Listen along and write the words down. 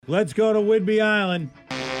Let's go to Whidbey Island.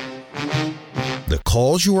 The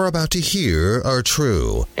calls you are about to hear are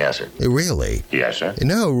true. Yes, sir. Really? Yes, sir.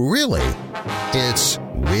 No, really. It's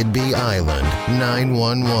Whidbey Island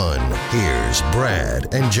 911. Here's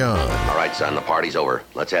Brad and John. All right, son, the party's over.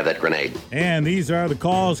 Let's have that grenade. And these are the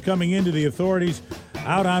calls coming into the authorities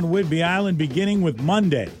out on Whidbey Island, beginning with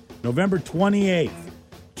Monday, November 28th,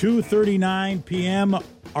 2:39 p.m.,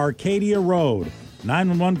 Arcadia Road.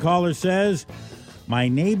 911 caller says, my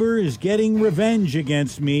neighbor is getting revenge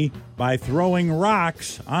against me by throwing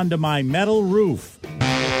rocks onto my metal roof.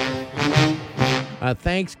 A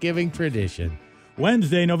Thanksgiving tradition.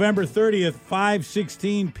 Wednesday, November 30th,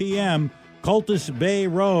 5:16 p.m., Cultus Bay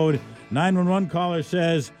Road. 911 caller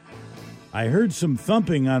says, I heard some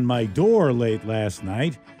thumping on my door late last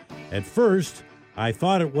night. At first, I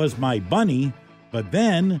thought it was my bunny, but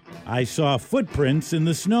then I saw footprints in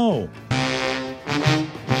the snow.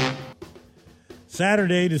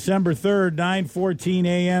 Saturday, December 3rd, 9:14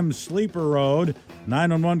 a.m., Sleeper Road.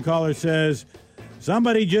 911 caller says,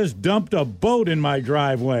 somebody just dumped a boat in my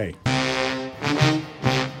driveway.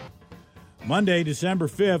 Monday, December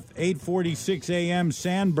 5th, 8:46 a.m.,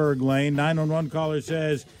 Sandberg Lane. 911 caller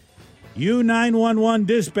says, you 911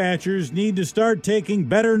 dispatchers need to start taking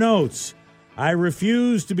better notes. I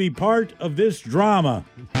refuse to be part of this drama.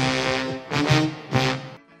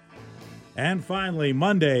 And finally,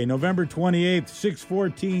 Monday, November 28th,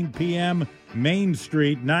 6:14 p.m., Main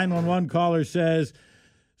Street. 911 caller says,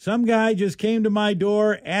 some guy just came to my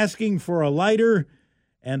door asking for a lighter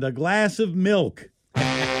and a glass of milk.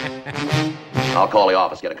 I'll call the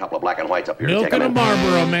office, get a couple of black and whites up here Milk to take and them a in.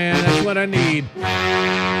 Marlboro, man. That's what I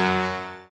need.